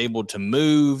 He's able to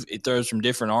move. He throws from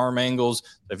different arm angles.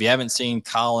 If you haven't seen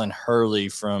Colin Hurley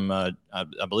from, I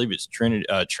believe it's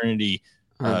Trinity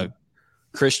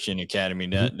Christian Academy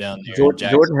down there. Georgia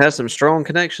has some strong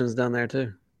connections down there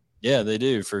too. Yeah, they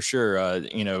do for sure.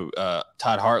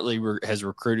 Todd Hartley has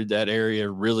recruited that area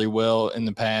really well in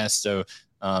the past. So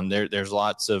there's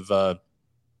lots of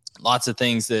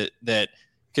things that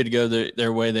could go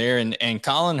their way there. And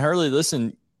Colin Hurley,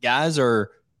 listen, guys are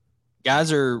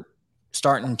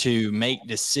starting to make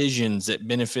decisions that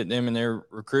benefit them in their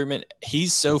recruitment.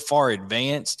 He's so far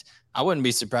advanced. I wouldn't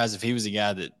be surprised if he was a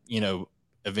guy that,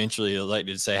 eventually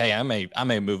elected to say, hey, I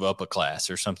may move up a class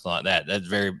or something like that. That's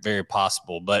very, very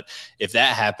possible. But if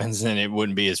that happens, then it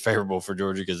wouldn't be as favorable for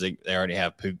Georgia because they already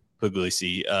have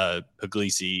Puglisi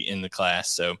in the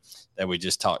class. So that we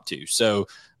just talked to. So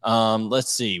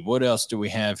let's see. What else do we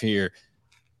have here?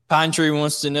 Pine Tree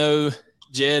wants to know,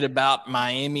 Jed, about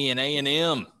Miami and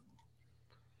A&M.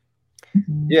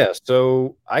 Yeah,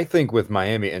 so I think with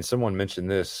Miami, and someone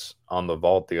mentioned this on the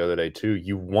vault the other day too,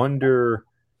 you wonder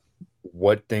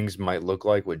what things might look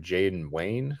like with Jaden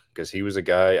Wayne, because he was a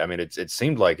guy, I mean, it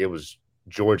seemed like it was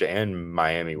Georgia and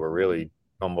Miami were really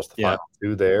almost the final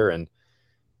two there. And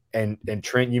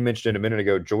Trent, you mentioned it a minute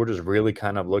ago, Georgia's really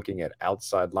kind of looking at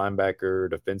outside linebacker,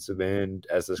 defensive end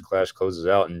as this class closes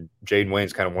out, and Jaden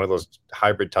Wayne's kind of one of those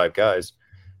hybrid type guys.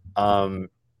 And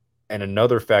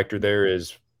another factor there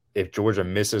is if Georgia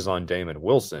misses on Damon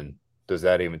Wilson, does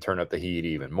that even turn up the heat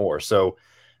even more? So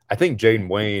I think Jaden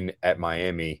Wayne at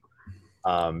Miami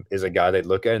is a guy they'd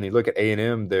look at. And they look at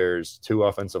A&M, there's two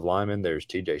offensive linemen. There's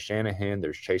TJ Shanahan.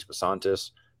 There's Chase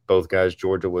Basantis. Both guys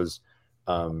Georgia was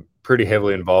pretty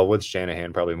heavily involved with.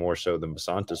 Shanahan probably more so than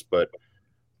Basantis. But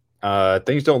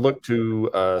things don't look too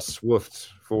swift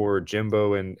for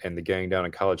Jimbo and the gang down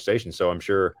in College Station. So I'm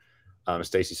sure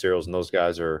Stacey Searles and those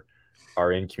guys are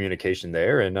in communication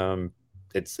there. And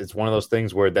it's one of those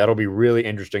things where that'll be really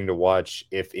interesting to watch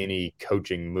if any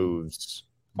coaching moves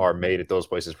are made at those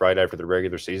places right after the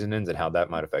regular season ends and how that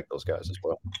might affect those guys as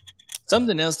well.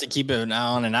 Something else to keep an eye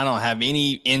on, and I don't have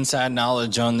any inside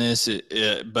knowledge on this,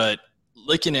 but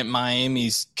looking at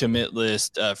Miami's commit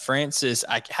list, Francis,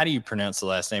 how do you pronounce the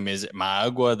last name? Is it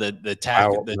Mauigoa? The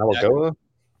tackle?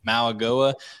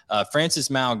 Mauigoa. Francis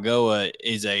Mauigoa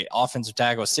is a offensive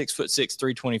tackle, 6'6",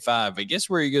 325. But guess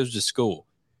where he goes to school?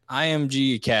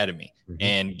 IMG Academy. Mm-hmm.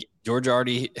 And Georgia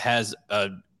already has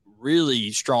a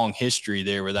really strong history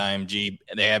there with IMG.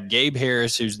 They have Gabe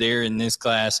Harris, who's there in this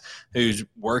class, who's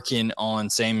working on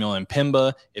Samuel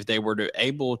Mpemba. If they were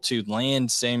able to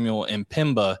land Samuel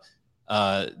Mpemba,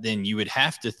 then you would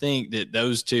have to think that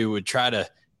those two would try to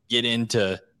get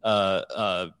into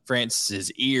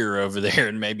Francis's ear over there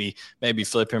and maybe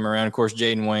flip him around. Of course,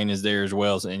 Jaden Wayne is there as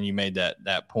well, and you made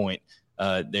that point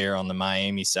there on the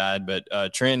Miami side. But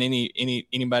Trent,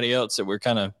 anybody else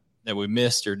that we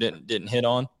missed or didn't hit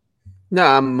on?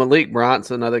 No, Malik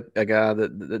Bryant's another guy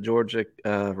that Georgia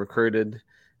recruited.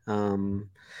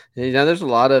 There's a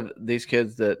lot of these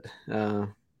kids that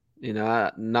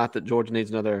not that Georgia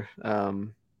needs another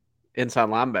inside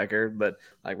linebacker, but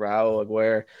like Raul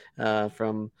Aguirre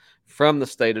from the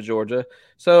state of Georgia.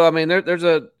 So I mean, there's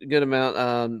a good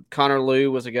amount. Connor Liu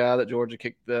was a guy that Georgia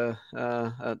kicked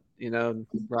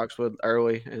Roxwood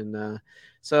early, and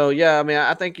so yeah, I mean,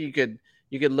 I think you could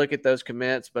look at those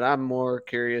commits, but I'm more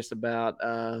curious about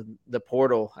the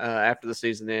portal after the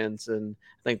season ends, and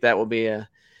I think that will be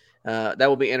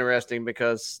interesting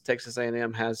because Texas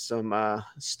A&M has some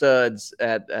studs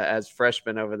as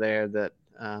freshmen over there that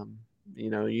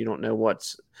you don't know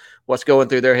what's going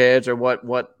through their heads or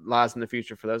what lies in the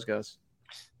future for those guys.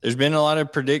 There's been a lot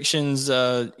of predictions,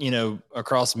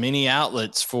 across many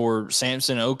outlets for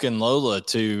Samson Okunlola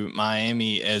to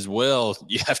Miami as well.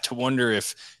 You have to wonder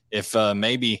if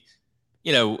maybe,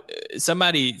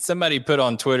 somebody put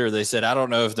on Twitter, they said, I don't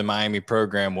know if the Miami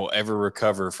program will ever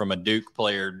recover from a Duke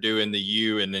player doing the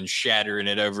U and then shattering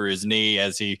it over his knee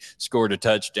as he scored a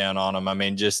touchdown on him. I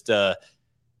mean, just,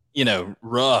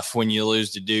 rough when you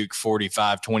lose to Duke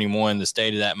 45-21. The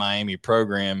state of that Miami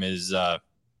program is,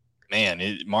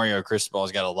 Mario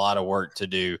Cristobal's got a lot of work to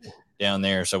do down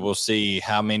there. So we'll see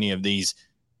how many of these,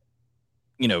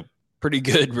 pretty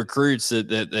good recruits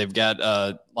that they've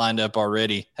got lined up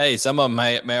already. Hey, some of them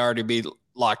may already be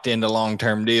locked into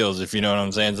long-term deals, if you know what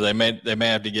I'm saying. So they may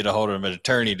have to get a hold of an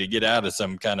attorney to get out of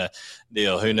some kind of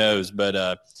deal. Who knows?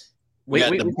 But we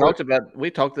talked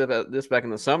about this back in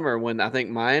the summer when I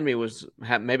think Miami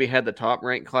maybe had the top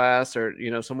ranked class, or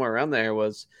somewhere around there.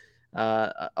 Was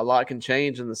a lot can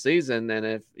change in the season, and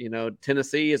if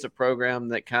Tennessee is a program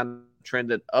that kind of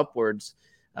trended upwards.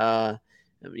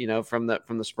 From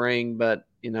the spring, but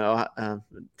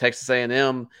Texas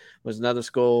A&M was another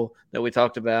school that we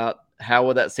talked about how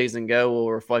will that season go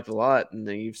will reflect a lot. And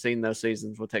then you've seen those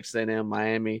seasons with Texas A&M,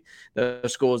 Miami,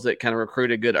 those schools that kind of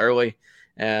recruited good early,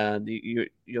 and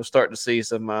you'll start to see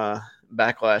some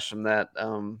backlash from that.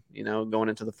 Going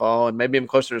into the fall and maybe even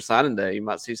closer to signing day, you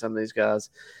might see some of these guys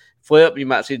flip. You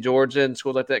might see Georgia and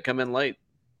schools like that come in late.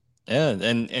 Yeah,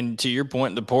 and to your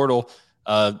point, the portal.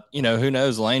 Who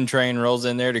knows? Lane Train rolls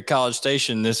in there to College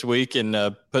Station this week and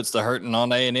puts the hurting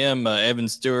on A&M. Evan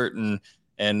Stewart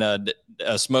and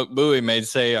Smoke Bowie may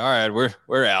say, "All right,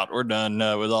 we're out, we're done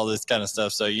with all this kind of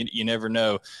stuff." So you never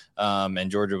know.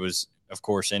 And Georgia was, of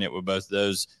course, in it with both of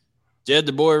those. Jed,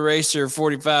 the boy racer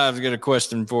 45, has got a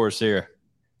question for us here.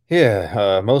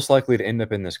 Yeah, most likely to end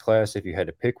up in this class if you had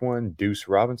to pick one: Deuce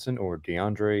Robinson or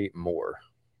DeAndre Moore.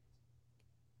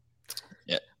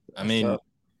 Yeah, I mean.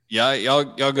 Yeah, y'all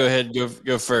go ahead and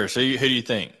go first. Who do you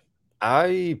think?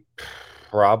 I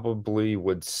probably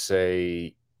would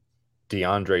say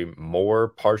DeAndre Moore,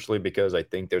 partially because I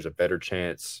think there's a better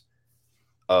chance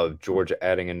of Georgia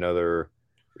adding another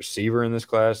receiver in this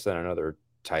class than another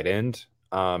tight end.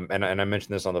 And I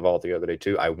mentioned this on the vault the other day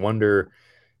too. I wonder,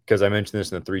 because I mentioned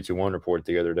this in the 3-2-1 report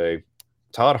the other day,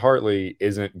 Todd Hartley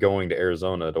isn't going to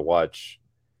Arizona to watch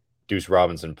Deuce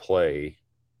Robinson play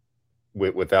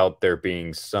without there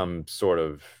being some sort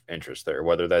of interest there,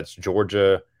 whether that's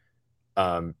Georgia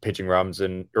pitching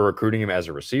Robinson or recruiting him as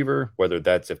a receiver, whether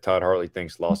that's if Todd Hartley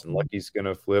thinks Lawson Lucky's going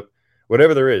to flip,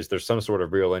 whatever there is, there's some sort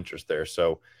of real interest there.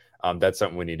 So that's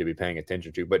something we need to be paying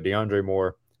attention to. But DeAndre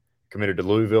Moore committed to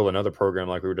Louisville, another program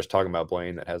like we were just talking about,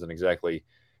 Blaine, that hasn't exactly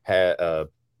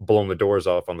blown the doors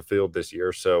off on the field this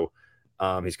year. So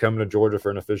he's coming to Georgia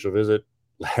for an official visit.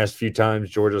 Last few times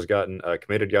Georgia's gotten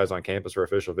committed guys on campus for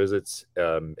official visits,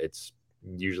 it's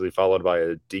usually followed by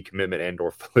a decommitment and or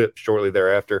flip shortly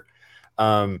thereafter.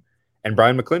 And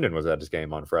Brian McClendon was at his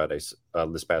game on Fridays,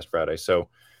 this past Friday. So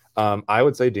I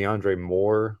would say DeAndre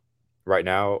Moore right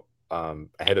now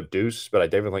ahead of Deuce, but I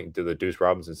definitely think the Deuce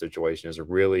Robinson situation is a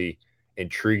really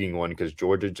intriguing one because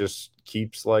Georgia just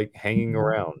keeps like hanging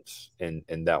around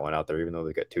in that one out there, even though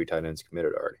they've got 2 tight ends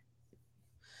committed already.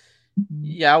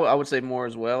 Yeah, I would say more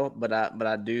as well, but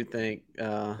I do think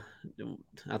I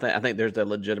think there's a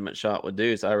legitimate shot with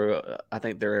Deuce. I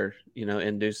think they're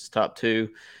in Deuce's top 2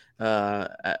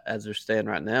 as they're staying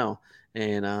right now,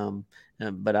 and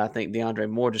but I think DeAndre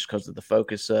Moore just because of the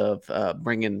focus of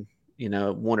bringing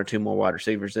 1 or 2 more wide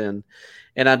receivers in,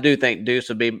 and I do think Deuce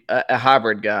would be a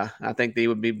hybrid guy. I think he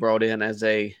would be brought in as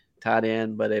a tight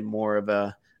end, but a more of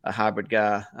a hybrid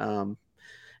guy.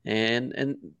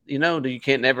 And you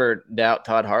can't never doubt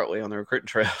Todd Hartley on the recruiting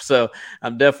trail. So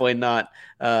I'm definitely not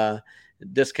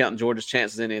discounting Georgia's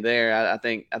chances any there. I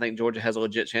think Georgia has a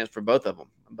legit chance for both of them,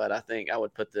 but I think I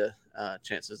would put the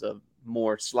chances of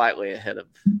Moore slightly ahead of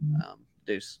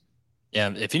Deuce.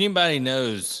 Yeah, if anybody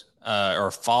knows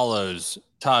or follows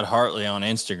Todd Hartley on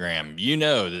Instagram, you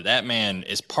know that man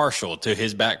is partial to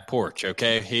his back porch.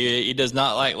 Okay, he does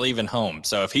not like leaving home.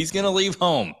 So if he's gonna leave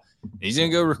home, he's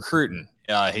gonna go recruiting.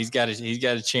 He's got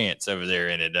a chance over there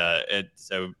in it.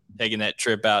 So taking that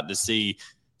trip out to see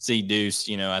Deuce,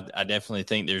 I definitely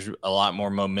think there's a lot more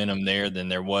momentum there than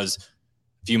there was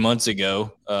a few months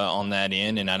ago on that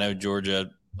end. And I know Georgia,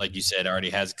 like you said, already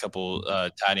has a couple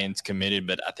tight ends committed,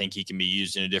 but I think he can be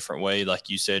used in a different way, like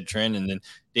you said, Trent. And then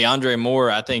DeAndre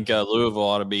Moore, I think Louisville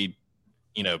ought to be,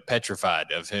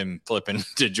 petrified of him flipping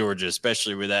to Georgia,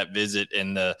 especially with that visit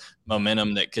and the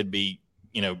momentum that could be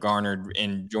garnered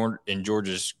in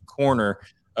Georgia's corner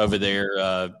over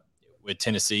there with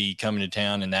Tennessee coming to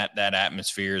town and that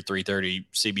atmosphere, 3:30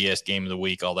 CBS game of the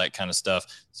week, all that kind of stuff.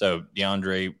 So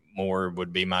DeAndre Moore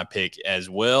would be my pick as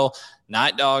well.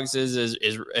 Night Dogs is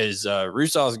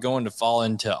Rusaw's going to fall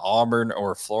into Auburn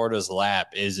or Florida's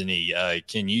lap, isn't he?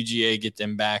 Can UGA get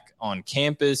them back on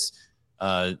campus?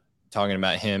 Talking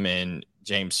about him and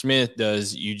James Smith,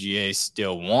 does UGA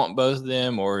still want both of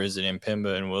them, or is it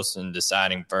Impemba and Wilson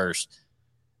deciding first?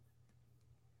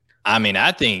 I mean,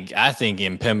 I think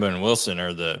Impemba and Wilson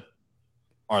are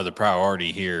the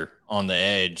priority here on the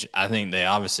edge. I think they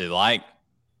obviously like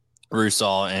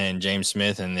Rusaw and James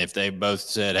Smith, and if they both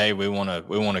said, "Hey, we want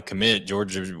to commit,"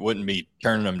 Georgia wouldn't be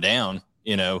turning them down,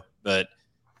 But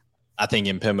I think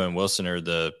Impemba and Wilson are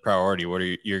the priority. What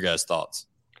are your guys' thoughts?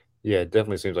 Yeah, it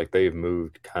definitely seems like they've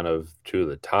moved kind of to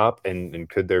the top. And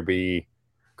could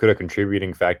a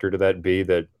contributing factor to that be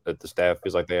that the staff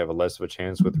feels like they have a less of a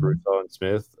chance with Rusaw and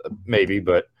Smith? Maybe,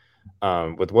 but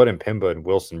with what Impemba and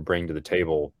Wilson bring to the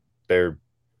table, they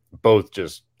both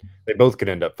could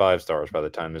end up 5 stars by the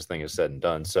time this thing is said and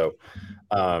done. So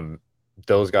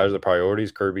those guys are the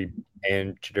priorities. Kirby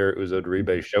and Chidera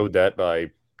Uzodiribe showed that by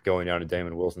going down to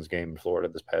Damon Wilson's game in Florida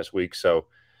this past week. So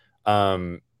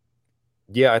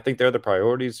Yeah, I think they're the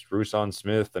priorities. Rusan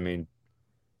Smith, I mean,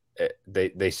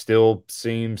 they still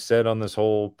seem set on this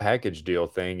whole package deal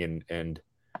thing, and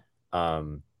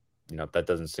that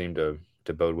doesn't seem to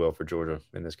bode well for Georgia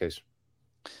in this case.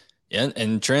 Yeah,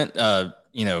 and Trent,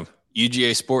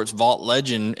 UGA Sports Vault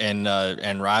legend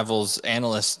and Rivals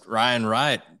analyst Ryan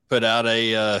Wright put out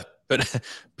a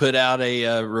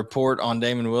report on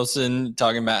Damon Wilson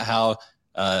talking about how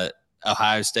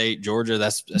Ohio State, Georgia,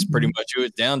 that's pretty much who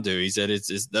it's down to. He said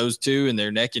it's those two and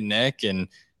they're neck and neck, and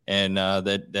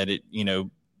that it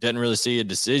doesn't really see a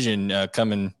decision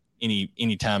coming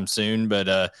anytime soon,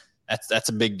 but that's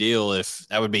a big deal. If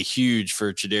that would be huge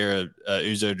for Chidera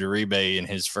Uzo-Duribe in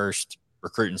his first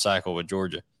recruiting cycle with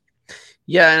Georgia.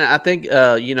 Yeah, and I think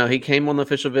he came on the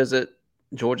official visit.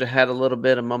 Georgia had a little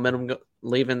bit of momentum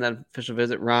leaving that official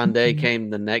visit. Ryan Day came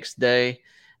the next day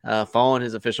following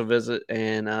his official visit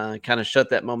and kind of shut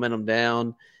that momentum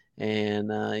down.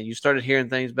 And you started hearing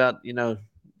things about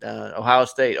Ohio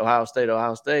State,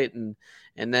 and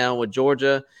now with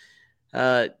Georgia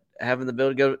having the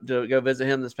ability to go visit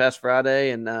him this past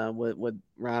Friday, and with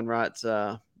Ryan Wright's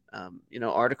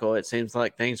article, it seems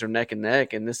like things are neck and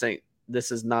neck, and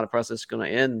this is not a process that's going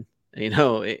to end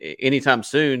anytime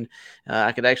soon.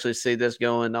 I could actually see this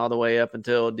going all the way up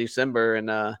until December,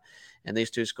 and these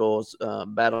two schools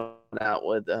battling out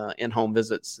with in-home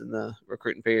visits in the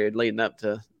recruiting period leading up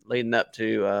to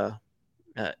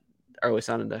early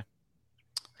signing day.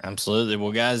 Absolutely.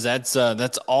 Well, guys, that's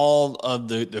all of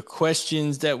the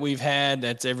questions that we've had.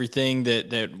 That's everything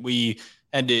that we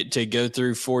had to go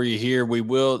through for you here. We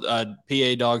will,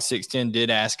 PA Dog 610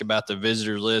 did ask about the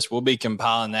visitor list. We'll be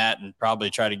compiling that and probably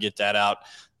try to get that out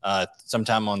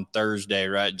sometime on Thursday,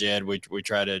 right, Jed? We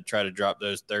try to drop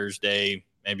those Thursday,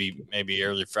 maybe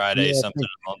early Friday, something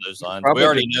along those lines. We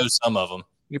already know some of them.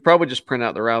 You probably just print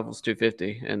out the Rivals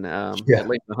 250 and at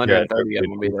least 130 of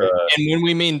them will be there. And when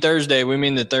we mean Thursday, we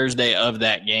mean the Thursday of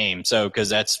that game. So, because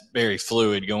that's very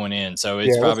fluid going in. So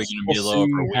it's probably going to be a little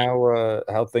over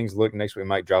how things look next week. We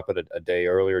might drop it a day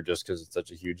earlier just because it's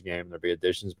such a huge game. There'll be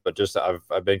additions. But just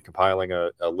I've been compiling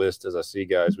a list as I see,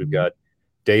 guys. We've got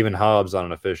David Hobbs on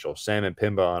an official, Salmon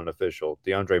Pimba on an official,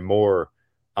 DeAndre Moore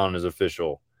on his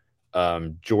official,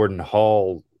 Jordan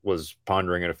Hall was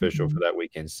pondering an official for that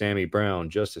weekend. Sammy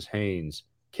Brown, Justice Haynes,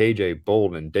 KJ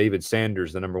Bolden, David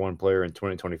Sanders, the number one player in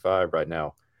 2025 right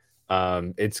now.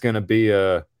 It's going to be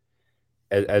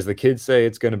as the kids say,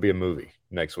 it's going to be a movie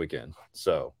next weekend.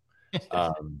 So, it's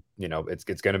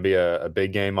going to be a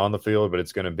big game on the field, but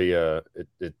it's going to be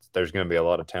there's going to be a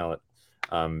lot of talent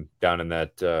down in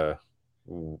that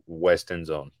west end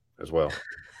zone as well.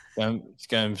 It's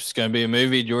going to be a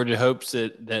movie. Georgia hopes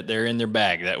that they're in their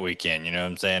bag that weekend. You know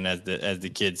what I'm saying? As the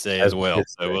kids say as well.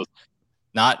 So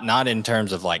not in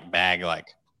terms of like bag, like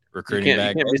recruiting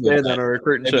bag. You can't be saying that on a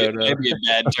recruiting show. Maybe a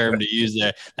bad term to use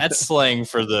there. That's slang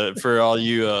for all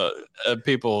you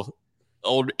people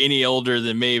any older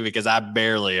than me, because I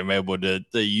barely am able to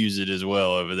use it as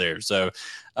well over there. So,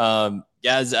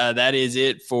 guys, that is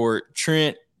it for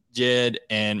Trent, Jed,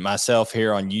 and myself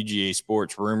here on UGA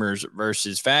Sports Rumors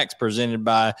versus Facts, presented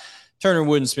by Turner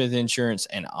Wood & Smith Insurance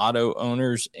and Auto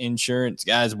Owners Insurance.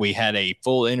 Guys, we had a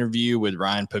full interview with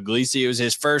Ryan Puglisi. It was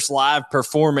his first live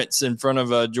performance in front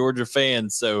of Georgia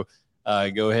fans. So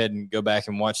go ahead and go back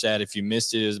and watch that. If you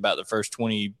missed it, it was about the first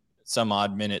 20 some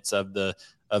odd minutes of the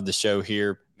show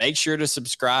here. Make sure to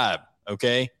subscribe.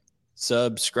 Okay.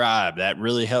 Subscribe. That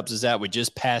really helps us out. We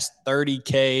just passed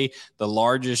 30K, the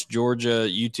largest Georgia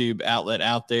YouTube outlet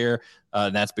out there.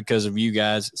 That's because of you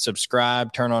guys.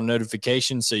 Subscribe, turn on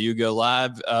notifications so you go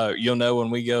live. You'll know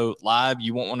when we go live.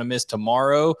 You won't want to miss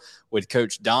tomorrow with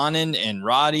Coach Donnan and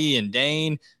Roddy and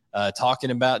Dane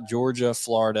talking about Georgia,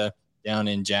 Florida down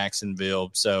in Jacksonville.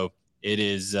 So it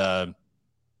is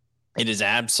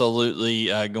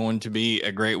absolutely going to be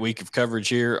a great week of coverage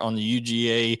here on the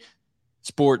UGA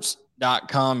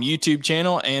Sports.com YouTube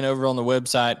channel and over on the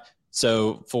website.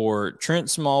 So for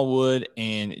Trent Smallwood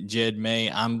and Jed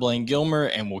May, I'm Blaine Gilmer,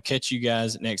 and we'll catch you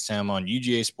guys next time on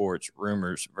UGA Sports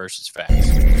Rumors versus Facts.